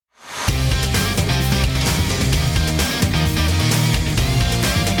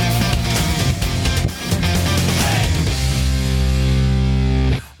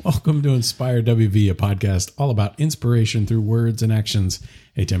Welcome to Inspire WV, a podcast all about inspiration through words and actions.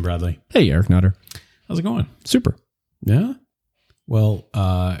 Hey, Tim Bradley. Hey, Eric Nutter. How's it going? Super. Yeah? Well,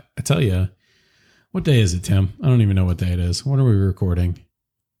 I tell you, what day is it, Tim? I don't even know what day it is. When are we recording?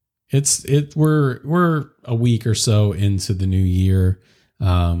 We're a week or so into the new year.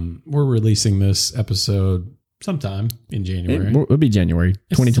 We're releasing this episode sometime in January. It'll be January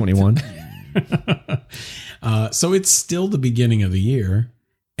 2021. So it's still the beginning of the year.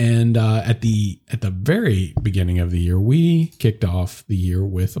 And at the very beginning of the year, we kicked off the year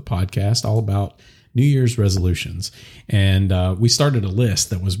with a podcast all about New Year's resolutions. And we started a list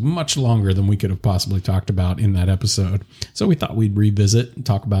that was much longer than we could have possibly talked about in that episode. So we thought we'd revisit and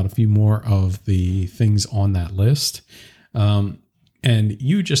talk about a few more of the things on that list. And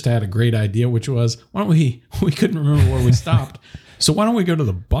you just had a great idea, which was, why don't we couldn't remember where we stopped. So why don't we go to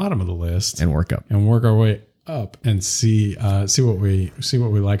the bottom of the list and work up and work our way up and see what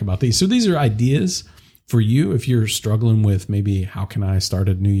we like about these. So these are ideas for you if you're struggling with maybe how can I start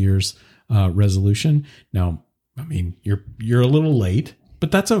a New Year's resolution. Now, I mean, you're a little late,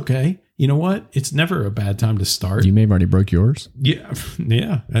 but that's okay. You know what? It's never a bad time to start. You may have already broke yours.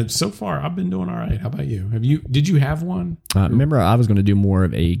 Yeah. And so far, I've been doing all right. How about you? Did you have one? Remember, I was going to do more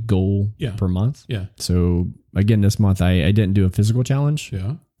of a goal per month. Yeah. So again, this month I didn't do a physical challenge.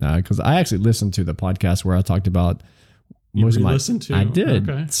 Yeah. Because I actually listened to the podcast where I talked about most of my. I did.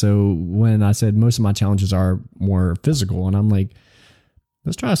 Okay. So when I said most of my challenges are more physical, and I'm like,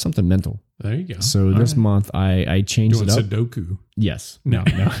 let's try something mental. There you go. So this month I changed it up. Sudoku? Yes. No.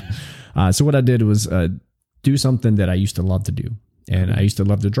 So what I did was do something that I used to love to do, and I used to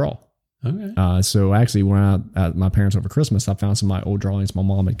love to draw. Okay. So I actually went out at my parents over Christmas. I found some of my old drawings my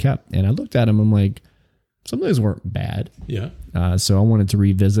mom had kept, and I looked at them. I'm like, some of those weren't bad. Yeah. So I wanted to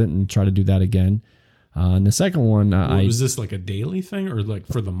revisit and try to do that again. And the second one, was this like a daily thing or like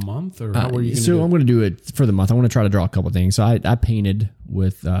for the month, or how were you? I'm going to do it for the month. I want to try to draw a couple of things. So I painted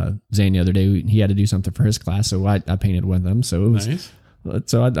with Zane the other day. He had to do something for his class, so I painted with him. So it was nice.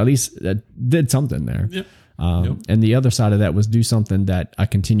 So I at least did something there. Yep. And the other side of that was do something that I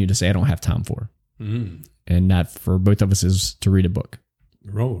continue to say I don't have time for. And that for both of us is to read a book.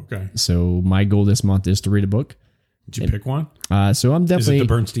 Oh, okay. So my goal this month is to read a book. Did you pick one? So I'm definitely... Is it the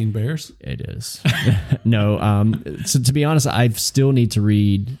Bernstein Bears? It is. No. So to be honest, I still need to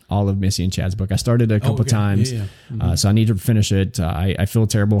read all of Missy and Chad's book. I started a couple times. Yeah. Mm-hmm. So I need to finish it. I feel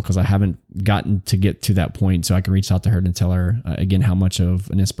terrible because I haven't gotten to get to that point so I can reach out to her and tell her, again, how much of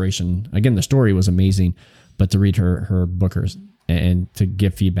an inspiration... Again, the story was amazing, but to read her bookers and to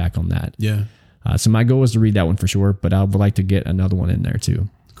give feedback on that. Yeah. So my goal is to read that one for sure, but I would like to get another one in there too.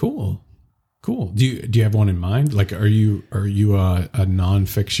 Cool. Do you have one in mind? Like, are you a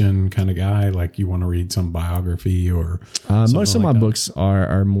nonfiction kind of guy? Like you want to read some biography or most of my books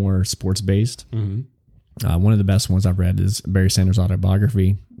are more sports based. Mm-hmm. One of the best ones I've read is Barry Sanders'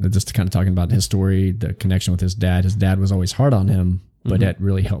 autobiography. Just kind of talking about his story, the connection with his dad. His dad was always hard on him, but that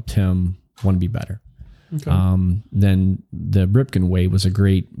really helped him want to be better. Okay. Then the Ripken Way was a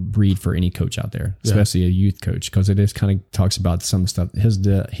great read for any coach out there, especially a youth coach, because it is kind of talks about some stuff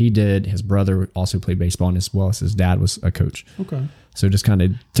he did. His brother also played baseball, as well as his dad was a coach. Okay. So just kind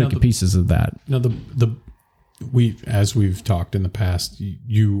of took pieces of that. Now as we've talked in the past,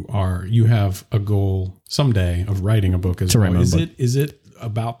 you have a goal someday of writing a book as well. Is it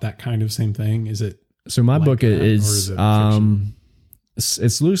about that kind of same thing? Is it? So my book is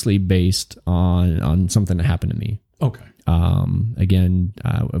it's loosely based on something that happened to me. Okay. Again,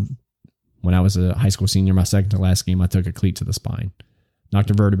 when I was a high school senior, my second to last game, I took a cleat to the spine,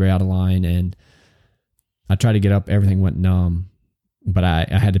 knocked a vertebrae out of line, and I tried to get up. Everything went numb, but I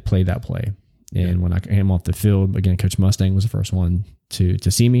had to play that play. And when I came off the field, again, Coach Mustang was the first one to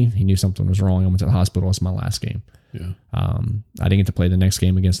see me. He knew something was wrong. I went to the hospital. It was my last game. Yeah. I didn't get to play the next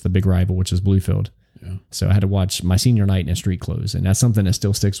game against the big rival, which is Bluefield. Yeah. So I had to watch my senior night in street clothes, and that's something that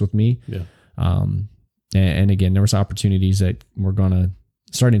still sticks with me. Yeah. And again, there was opportunities that we're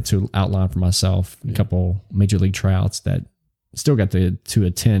starting to outline for myself. A couple major league tryouts that still got to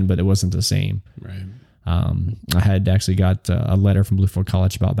attend, but it wasn't the same. Right. I had actually got a letter from Bluefield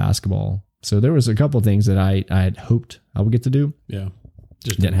College about basketball. So there was a couple of things that I had hoped I would get to do. Yeah.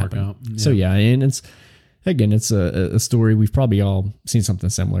 Just didn't work out. Yeah. So and it's a story. We've probably all seen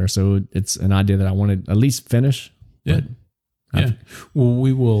something similar. So it's an idea that I want to at least finish. Yeah. Well,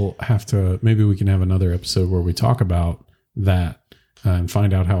 we will have to, maybe we can have another episode where we talk about that and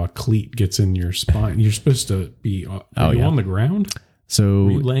find out how a cleat gets in your spine. You're supposed to be on the ground. So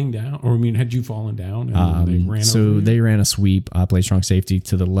were you laying down, or I mean, had you fallen down? And they ran so over you? they ran a sweep. I played strong safety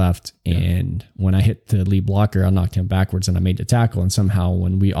to the left, and when I hit the lead blocker, I knocked him backwards, and I made the tackle. And somehow,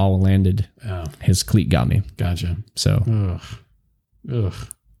 when we all landed, his cleat got me. Gotcha. So, ugh.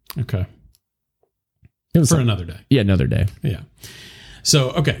 Okay. It was for another day. Yeah, another day. Yeah. So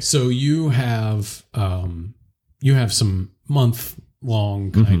okay, so you have some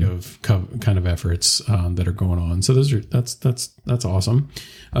month-long kind of efforts that are going on. So that's awesome.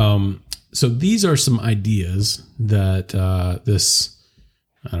 So these are some ideas that this,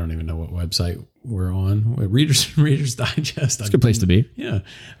 I don't even know what website we're on. Reader's Digest. It's a good place to be. Yeah.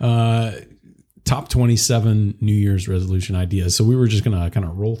 Top 27 New Year's resolution ideas. So we were just gonna kind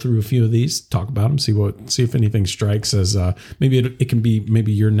of roll through a few of these, talk about them, see if anything strikes as maybe it can be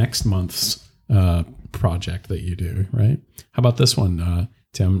maybe your next month's project that you do. Right? How about this one,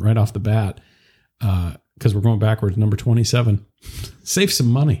 Tim? Right off the bat, because we're going backwards. Number 27, save some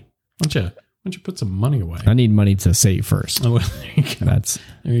money. Why don't you put some money away? I need money to save first. Oh, well, there you go.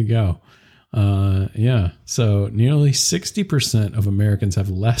 There you go. Yeah. So nearly 60% of Americans have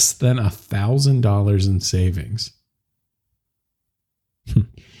less than $1,000 in savings.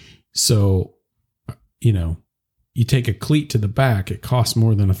 So, you take a cleat to the back, it costs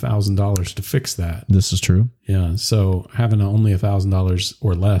more than $1,000 to fix that. This is true. Yeah. So having only $1,000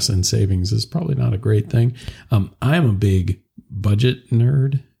 or less in savings is probably not a great thing. I am a big budget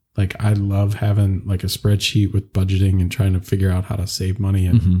nerd. Like, I love having like a spreadsheet with budgeting and trying to figure out how to save money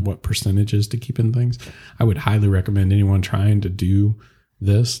and what percentages to keep in things. I would highly recommend anyone trying to do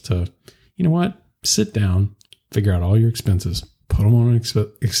this to, sit down, figure out all your expenses, put them on an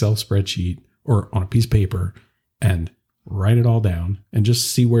Excel spreadsheet or on a piece of paper and write it all down and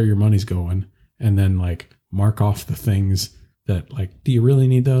just see where your money's going. And then mark off the things that do you really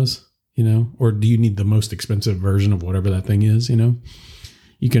need those, or do you need the most expensive version of whatever that thing is,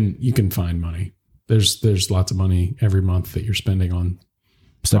 You can find money. There's lots of money every month that you're spending on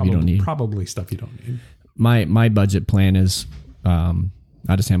stuff you don't need. Probably stuff you don't need. My budget plan is I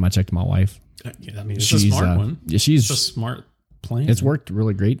just hand my check to my wife. It's a smart one. It's a smart plan. It's worked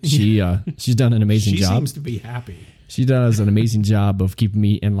really great. She's done an amazing job. She seems to be happy. She does an amazing job of keeping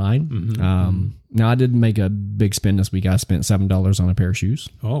me in line. Now, I did make a big spend this week. I spent $7 on a pair of shoes.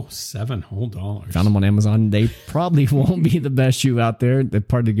 Oh, $7 whole dollars. Found them on Amazon. They probably won't be the best shoe out there. They're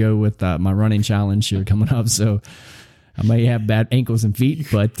part to go with my running challenge here coming up. So I may have bad ankles and feet,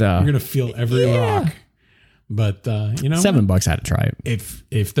 but you're going to feel every rock. But, $7 I had to try it.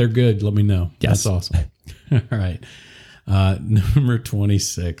 If they're good, let me know. Yes. That's awesome. All right. Number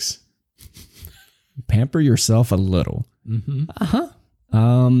 26. Pamper yourself a little.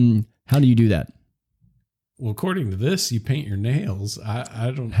 How do you do that? Well, according to this, you paint your nails.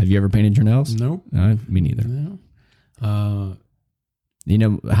 I don't. Have you ever painted your nails? Nope. Me neither. No.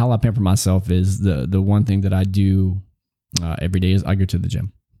 How I pamper myself is the one thing that I do every day is I go to the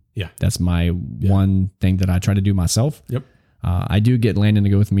gym. Yeah. That's my one thing that I try to do myself. Yep. I do get Landon to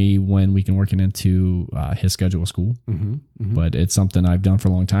go with me when we can work it into his schedule of school. But it's something I've done for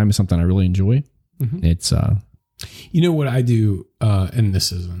a long time. It's something I really enjoy. It's what I do, and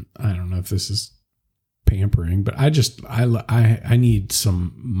this isn't, I don't know if this is pampering, but I need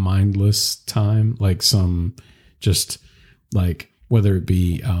some mindless time, whether it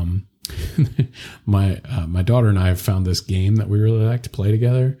be my daughter and I have found this game that we really like to play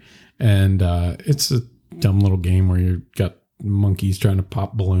together, and it's a dumb little game where you've got monkeys trying to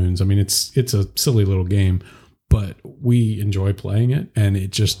pop balloons. I mean, it's a silly little game, but we enjoy playing it, and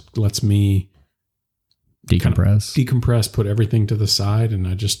it just lets me decompress, put everything to the side. And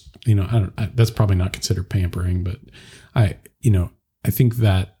I just, that's probably not considered pampering, but I think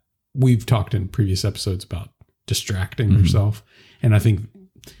that we've talked in previous episodes about distracting yourself. And I think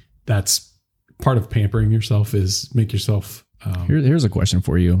that's part of pampering yourself is make yourself. Here's a question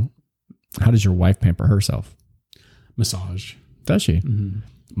for you. How does your wife pamper herself? Massage. Does she?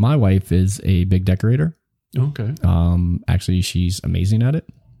 My wife is a big decorator. Okay. Actually, she's amazing at it.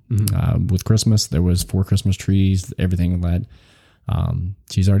 With Christmas, there was 4 Christmas trees, everything like that.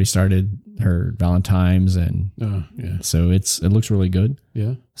 She's already started her Valentine's, and so it looks really good.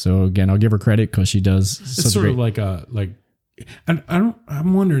 Yeah. So again, I'll give her credit because she does. It's sort of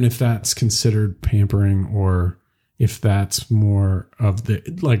I'm wondering if that's considered pampering or if that's more of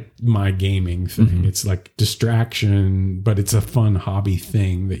the my gaming thing. It's like distraction, but it's a fun hobby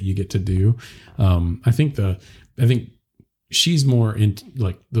thing that you get to do. I think she's more into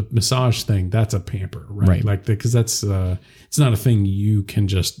the massage thing. That's a pamper, right? Because that's it's not a thing you can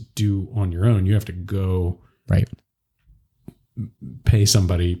just do on your own. You have to go pay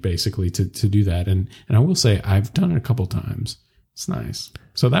somebody basically to do that. And I will say I've done it a couple times, It's nice.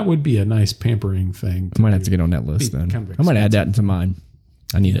 So that would be a nice pampering thing. I might have to get on that list then. Kind of I might add that into mine.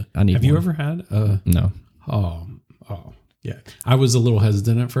 I need it. I need. Have one. you ever had? No. Oh, yeah. I was a little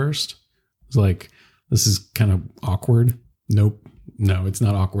hesitant at first. I was like, this is kind of awkward. Nope. No, it's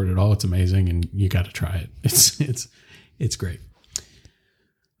not awkward at all. It's amazing, and you got to try it. It's great.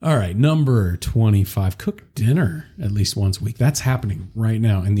 All right, number 25. Cook dinner at least once a week. That's happening right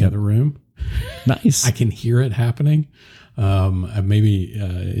now in the other room. Nice. I can hear it happening. Maybe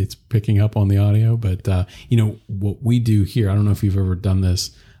it's picking up on the audio, but what we do here. I don't know if you've ever done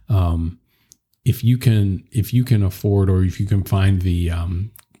this. If you can afford, or if you can find the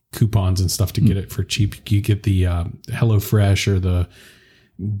coupons and stuff to get it for cheap, you get the HelloFresh or the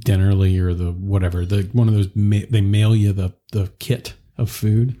Dinnerly or the whatever. One of those they mail you the kit of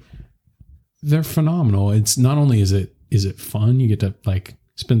food. They're phenomenal. It's not only is it fun, you get to like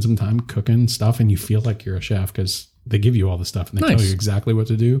spend some time cooking stuff, and you feel like you're a chef because they give you all the stuff and they tell you exactly what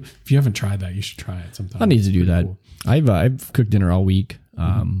to do. If you haven't tried that, you should try it sometime. I need to do that. Cool. I've cooked dinner all week.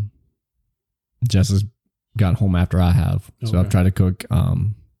 Jess has got home after I have, so I've tried to cook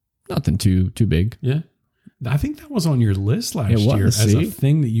nothing too big. Yeah, I think that was on your list last year as a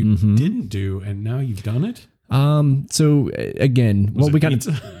thing that you didn't do, and now you've done it. So again, Was we it kind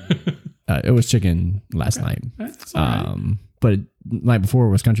pizza? of it was chicken last night. That's all right. But night before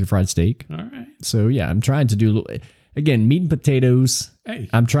was country fried steak. All right. So yeah, I'm trying to do again meat and potatoes. Hey,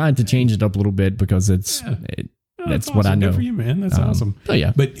 I'm trying to change it up a little bit because that's awesome. what I know. Good for you, man. That's awesome. Oh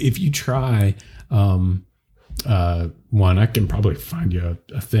yeah. But if you try one, I can probably find you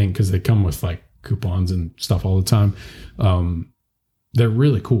a thing because they come with like coupons and stuff all the time. They're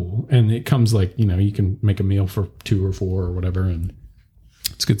really cool, and it comes like you can make a meal for 2 or 4 or whatever, and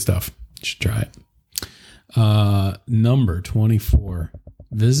it's good stuff. You should try it. Number 24.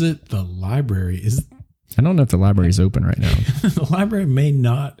 Visit the library. I don't know if the library is open right now. The library may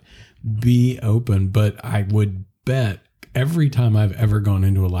not be open, but I would bet every time I've ever gone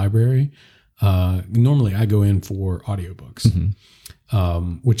into a library, normally I go in for audiobooks,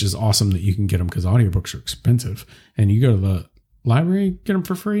 which is awesome that you can get them because audiobooks are expensive, and you go to the library, get them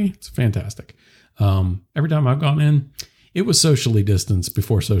for free. It's fantastic. Every time I've gone in, it was socially distanced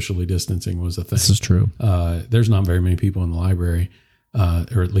before socially distancing was a thing. This is true. There's not very many people in the library,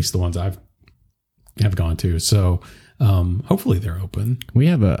 or at least the ones I've gone to. So hopefully they're open. We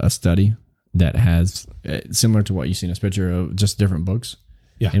have a study that has similar to what you see in this picture of just different books.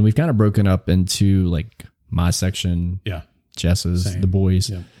 Yeah. And we've kind of broken up into like my section, Jess's, Same. the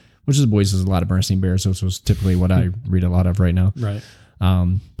boys, which is the boys is a lot of Bernstein Bears. So this was typically what I read a lot of right now. Right.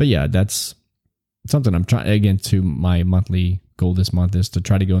 But yeah, that's something I'm trying again to my monthly goal this month is to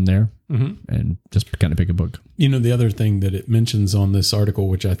try to go in there and just kind of pick a book. The other thing that it mentions on this article,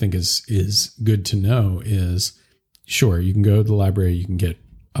 which I think is good to know, is sure, you can go to the library, you can get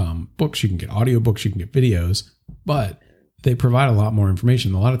books, you can get audiobooks, you can get videos, but they provide a lot more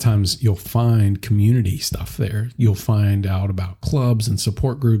information. A lot of times you'll find community stuff there. You'll find out about clubs and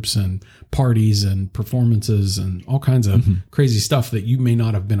support groups and parties and performances and all kinds of crazy stuff that you may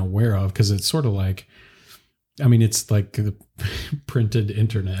not have been aware of, because it's sort of like, it's like the printed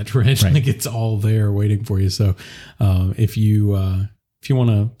internet, right? Like it's all there waiting for you. So if you want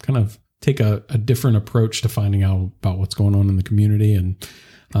to kind of take a different approach to finding out about what's going on in the community and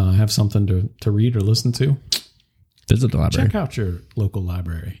have something to read or listen to, visit the library. Check out your local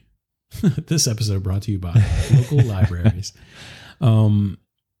library. This episode brought to you by local libraries. Number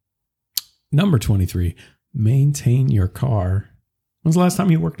 23, maintain your car. When's the last time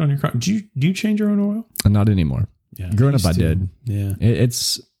you worked on your car? Do you change your own oil? Not anymore. Yeah, growing up, I did. Yeah,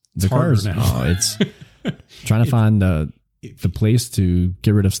 it's the cars now. It's trying to find the place to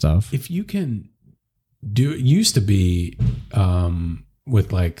get rid of stuff. If you can do it, used to be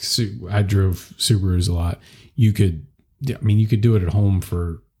with like I drove Subarus a lot. You could do it at home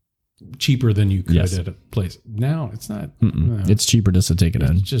for cheaper than you could at a place. Now it's not. No. It's cheaper just to take it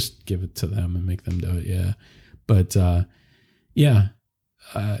in. Just give it to them and make them do it. Yeah, but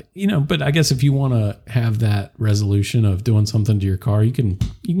but I guess if you want to have that resolution of doing something to your car, you can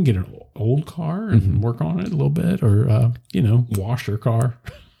get an old car and work on it a little bit, or wash your car.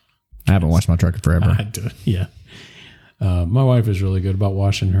 I haven't washed my truck in forever. I do. Yeah. My wife is really good about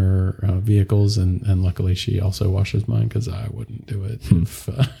washing her vehicles, and luckily she also washes mine because I wouldn't do it. If,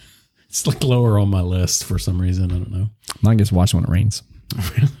 it's like lower on my list for some reason. I don't know. Mine gets washed when it rains.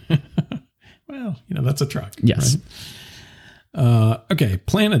 Well, that's a truck. Yes. Right? Okay.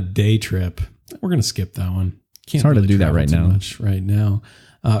 Plan a day trip. We're going to skip that one. It's hard to do that right now. Right now.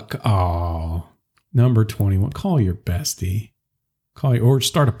 Number 21. Call your bestie. Or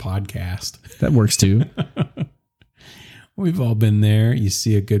start a podcast. That works too. We've all been there. You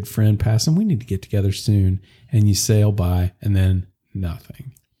see a good friend passing. We need to get together soon. And you sail by and then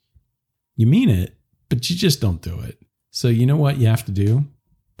nothing. You mean it, but you just don't do it. So you know what you have to do?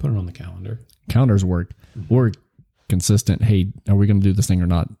 Put it on the calendar. Calendars worked. Or consistent. Hey, are we going to do this thing or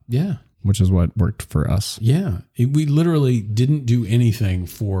not? Yeah. Which is what worked for us. Yeah. We literally didn't do anything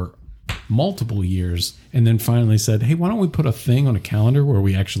for multiple years and then finally said, hey, why don't we put a thing on a calendar where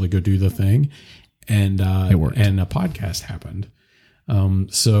we actually go do the thing? And it worked. And a podcast happened.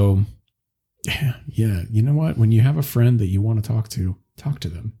 So yeah, you know what? When you have a friend that you want to talk to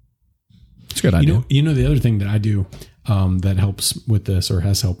them. It's a good idea. You know, the other thing that I do that helps with this or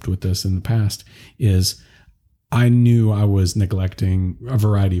has helped with this in the past is I knew I was neglecting a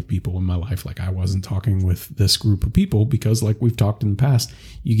variety of people in my life. Like I wasn't talking with this group of people because like we've talked in the past,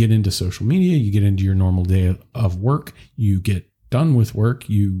 you get into social media, you get into your normal day of work, you get done with work,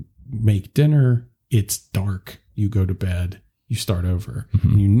 you make dinner, it's dark, you go to bed, you start over,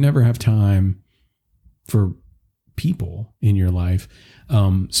 and you never have time for people in your life.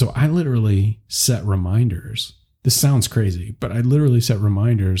 So I literally set reminders. This sounds crazy, but I literally set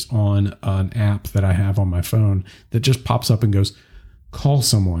reminders on an app that I have on my phone that just pops up and goes, call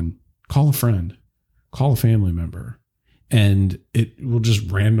someone, call a friend, call a family member. And it will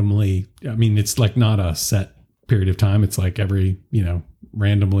just randomly, I mean, it's like not a set period of time. It's like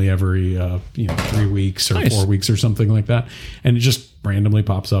randomly every 3 weeks or 4 weeks or something like that. And it just randomly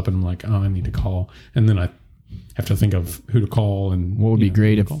pops up and I'm like, oh, I need to call. And then I have to think of who to call. And what would be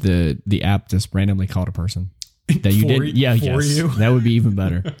great if the app just randomly called a person that you did. Yeah. For you. That would be even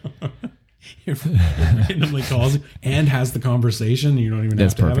better. It randomly calls and has the conversation. You don't even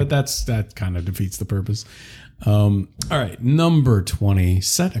have to have it. That kind of defeats the purpose. All right. Number 20,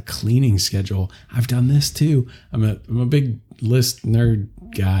 set a cleaning schedule. I've done this too. I'm a big list nerd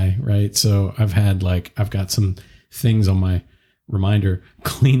guy, right? So I've got some things on my reminder,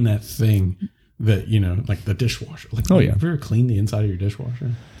 clean that thing that, like the dishwasher. Like, oh yeah. Have you ever cleaned the inside of your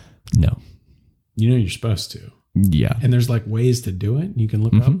dishwasher? No. You're supposed to. Yeah. And there's like ways to do it. You can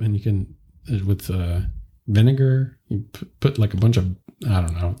look up and you can, with vinegar, you put like a bunch of, I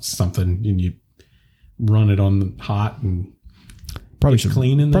don't know, something, and you run it on hot and probably should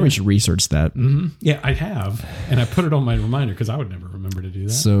clean in there. Probably should research that. Mm-hmm. Yeah, I have. And I put it on my reminder because I would never remember to do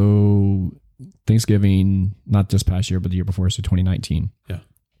that. So Thanksgiving, not this past year, but the year before, so 2019. Yeah.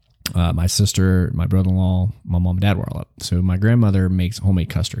 My sister, my brother-in-law, my mom and dad were all up. So my grandmother makes homemade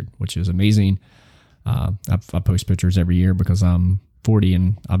custard, which is amazing. I post pictures every year because I'm 40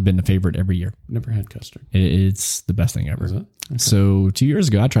 and I've been the favorite every year. Never had custard. It's the best thing ever. Is it? Okay. So 2 years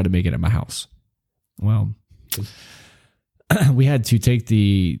ago, I tried to make it at my house. Well, we had to take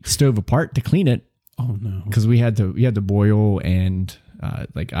the stove apart to clean it. Oh no! Because we had to boil and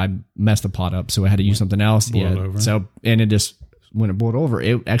I messed the pot up, so I had to use something else. Boiled over. So and it just when it boiled over,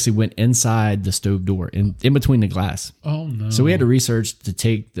 it actually went inside the stove door in between the glass. Oh no! So we had to research to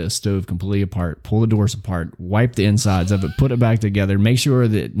take the stove completely apart, pull the doors apart, wipe the insides of it, put it back together, make sure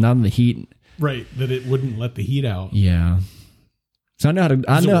that none of the heat. Right, that it wouldn't let the heat out. Yeah. So I know how to.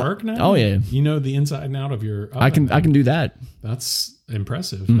 Does it work now? Oh yeah. You know the inside and out of your oven. I can do that. That's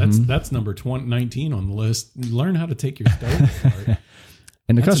impressive. That's number 19 on the list. Learn how to take your stove apart.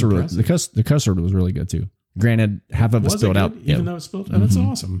 And the custard was really good too. Granted, half of it spilled out. Even though it spilled out. That's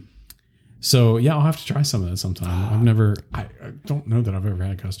awesome. So yeah, I'll have to try some of that sometime. I don't know that I've ever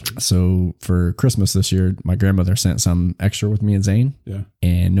had custard. So for Christmas this year, my grandmother sent some extra with me and Zane. Yeah.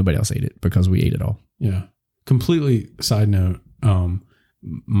 And nobody else ate it because we ate it all. Yeah. Completely side note.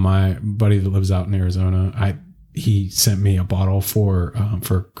 My buddy that lives out in Arizona, he sent me a bottle for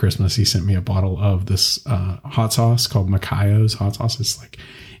Christmas. He sent me a bottle of this hot sauce called Macayo's hot sauce.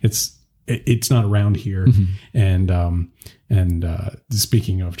 It's not around here. And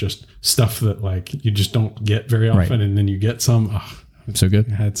speaking of just stuff that like you just don't get very often, right. And then you get some. Oh, so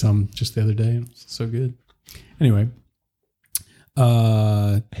good. I had some just the other day. And it's so good. Anyway,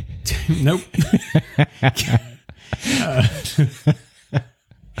 nope.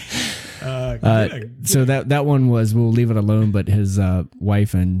 So that one was we'll leave it alone, but his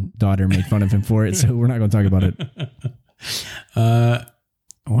wife and daughter made fun of him for it, so we're not going to talk about it.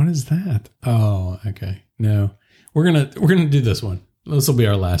 What is that? Oh, okay. No, we're gonna do this one. This will be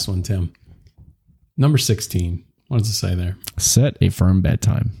our last one, Tim. Number 16. What does it say there? Set a firm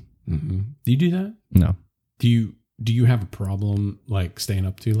bedtime. Mm-hmm. Do you do that? No. Do you have a problem like staying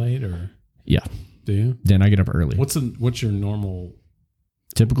up too late or? Yeah. Do you? Then I get up early. What's your normal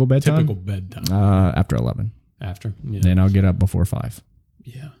typical bedtime? Typical bedtime. After 11. After. Yeah. Then I'll get up before 5.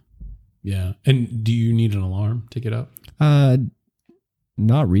 Yeah. Yeah. And do you need an alarm to get up?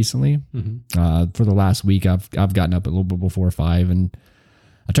 not recently. For the last week, I've gotten up a little bit before 5, and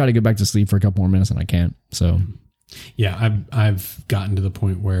I try to go back to sleep for a couple more minutes, and I can't. So, yeah, I've gotten to the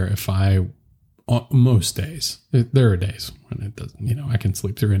point where if most days, there are days when it doesn't, I can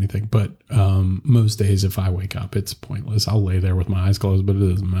sleep through anything, but most days if I wake up, it's pointless. I'll lay there with my eyes closed, but it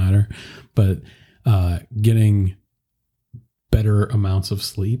doesn't matter. But getting better amounts of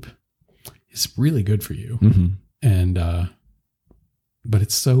sleep is really good for you. And but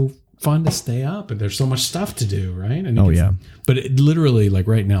it's so fun to stay up, and there's so much stuff to do, right? And but it literally, like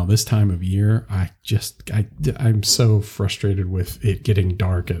right now, this time of year, I'm so frustrated with it getting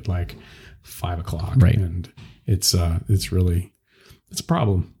dark at like 5 o'clock, right? And it's a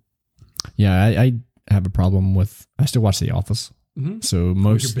problem. Yeah, I have a problem with. I still watch The Office, so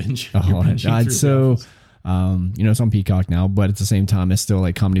most you're binging so it's on Peacock now, but at the same time, it's still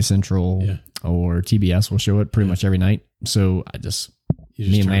like Comedy Central or TBS will show it pretty much every night. So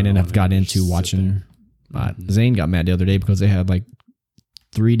me and Landon have got into watching. Zane got mad the other day because they had like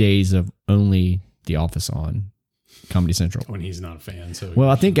 3 days of only The Office on Comedy Central. When he's not a fan. So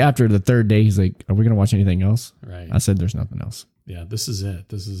I think after the third day, he's like, "Are we going to watch anything else?" Right. I said, "There's nothing else." Yeah, this is it.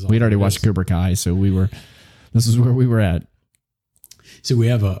 This is all we'd already watched Cobra Kai, so this is where we were at. So we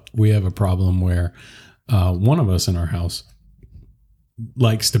have a problem where one of us in our house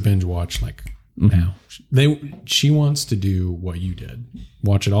likes to binge watch like now. She wants to do what you did,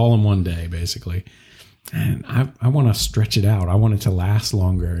 watch it all in one day, basically. And I want to stretch it out. I want it to last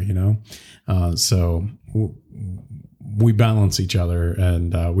longer, So we balance each other,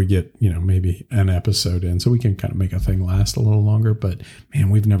 and we get, maybe an episode in, so we can kind of make a thing last a little longer. But man,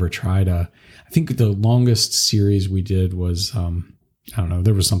 we've never tried I think the longest series we did was, I don't know,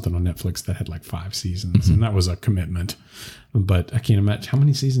 there was something on Netflix that had like 5 seasons, and that was a commitment. But I can't imagine how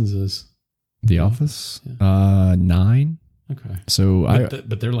many seasons is The Office. 9. Okay. So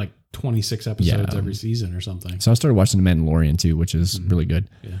but they're like 26 episodes every season or something. So I started watching The Mandalorian too, which is really good.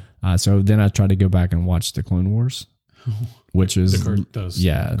 Yeah. So then I tried to go back and watch the Clone Wars, which is I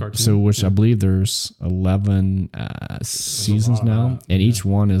believe there's 11 seasons now, and each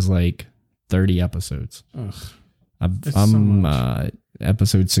one is like 30 episodes. Ugh. I'm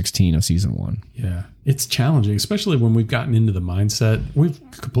episode 16 of season 1. Yeah, it's challenging, especially when we've gotten into the mindset. We've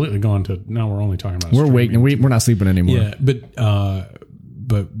completely gone to now. We're only talking about. We're awake and we're not sleeping anymore. Yeah, but I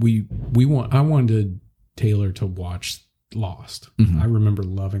wanted Taylor to watch Lost. I remember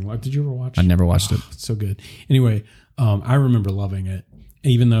loving Lost. Did you ever watch? I never watched it. It's so good. Anyway, I remember loving it,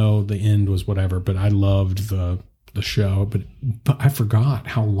 even though the end was whatever. But I loved the show, but I forgot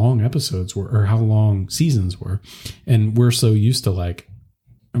how long episodes were, or how long seasons were. And we're so used to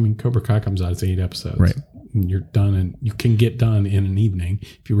Cobra Kai comes out, it's 8 episodes. Right. And you're done, and you can get done in an evening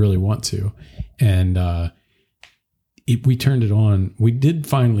if you really want to. And we turned it on. We did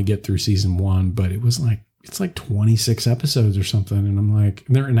finally get through season 1, but it was it's like 26 episodes or something. And I'm like,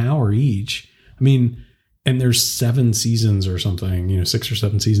 they're an hour each. I mean, and there's 7 seasons or something, 6 or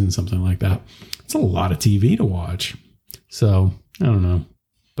 7 seasons, something like that. It's a lot of TV to watch. So I don't know.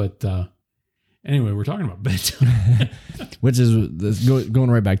 But anyway, we're talking about bedtime. Which is going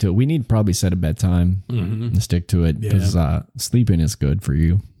right back to it. We need to probably set a bedtime and stick to it, because sleeping is good for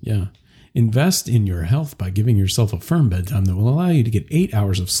you. Yeah. Invest in your health by giving yourself a firm bedtime that will allow you to get 8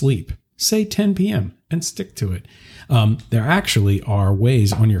 hours of sleep. Say 10 p.m. and stick to it. There actually are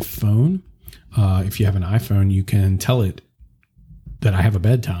ways on your phone. If you have an iPhone, you can tell it that I have a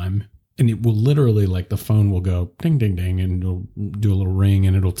bedtime, and it will literally, the phone will go ding, ding, ding, and it'll do a little ring,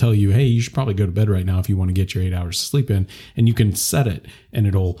 and it'll tell you, hey, you should probably go to bed right now if you want to get your 8 hours of sleep in. And you can set it, and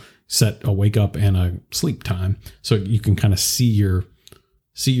it'll set a wake up and a sleep time. So you can kind of see your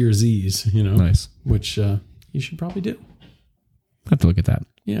Z's, Nice. Which you should probably do. I have to look at that.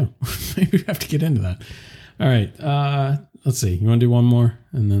 Yeah. Maybe we have to get into that. All right. Let's see. You want to do one more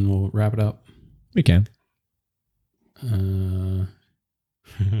and then we'll wrap it up? We can. You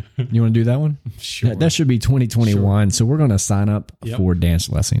want to do that one? Sure. That should be 2021. Sure. So we're going to sign up for dance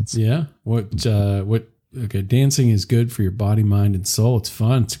lessons. Yeah. Okay. Dancing is good for your body, mind, and soul. It's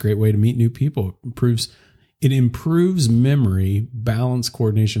fun. It's a great way to meet new people. It improves memory, balance,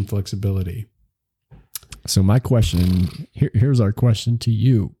 coordination, flexibility. So my question, here's our question to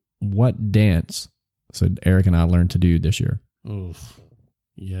you. What dance should Eric and I learn to do this year? Oh,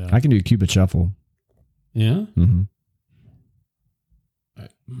 yeah. I can do Cupid Shuffle. Yeah? Mm-hmm.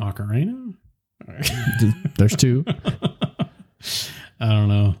 Macarena? There's 2. I don't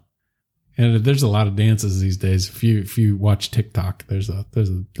know. And there's a lot of dances these days. If you watch TikTok, there's a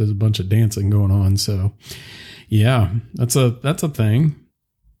bunch of dancing going on. So yeah, that's a thing.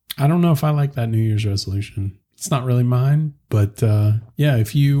 I don't know if I like that New Year's resolution. it's not really mine, but yeah,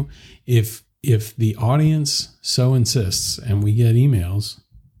 if the audience so insists and we get emails,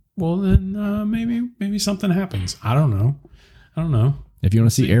 well then maybe something happens. I don't know. If you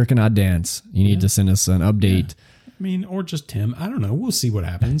want to see Eric and I dance, you need to send us an update. I mean, or just Tim. I don't know. We'll see what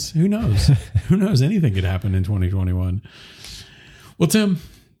happens. Who knows? Who knows? Anything could happen in 2021. Well, Tim,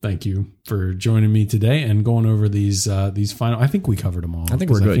 thank you for joining me today and going over these final. I think we covered them all. I think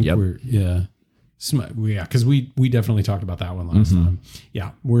we're good. Because we definitely talked about that one last time.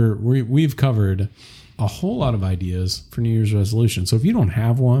 Yeah, we've covered a whole lot of ideas for New Year's resolution. So if you don't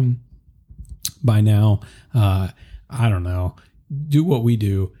have one by now, I don't know. Do what we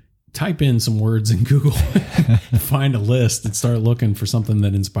do. Type in some words in Google, find a list, and start looking for something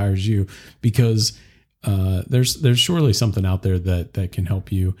that inspires you, because there's surely something out there that can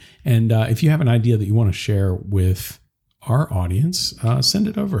help you. And if you have an idea that you want to share with our audience, send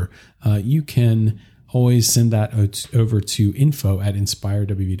it over. You can always send that over to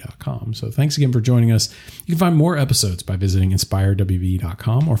info@inspiredwv.com. So thanks again for joining us. You can find more episodes by visiting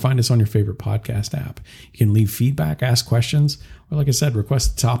inspiredwv.com or find us on your favorite podcast app. You can leave feedback, ask questions, or like I said,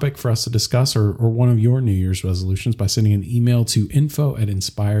 request a topic for us to discuss or one of your New Year's resolutions by sending an email to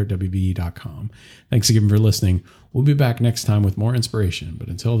info@inspiredwv.com. Thanks again for listening. We'll be back next time with more inspiration. But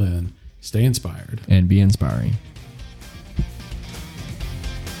until then, stay inspired and be inspiring.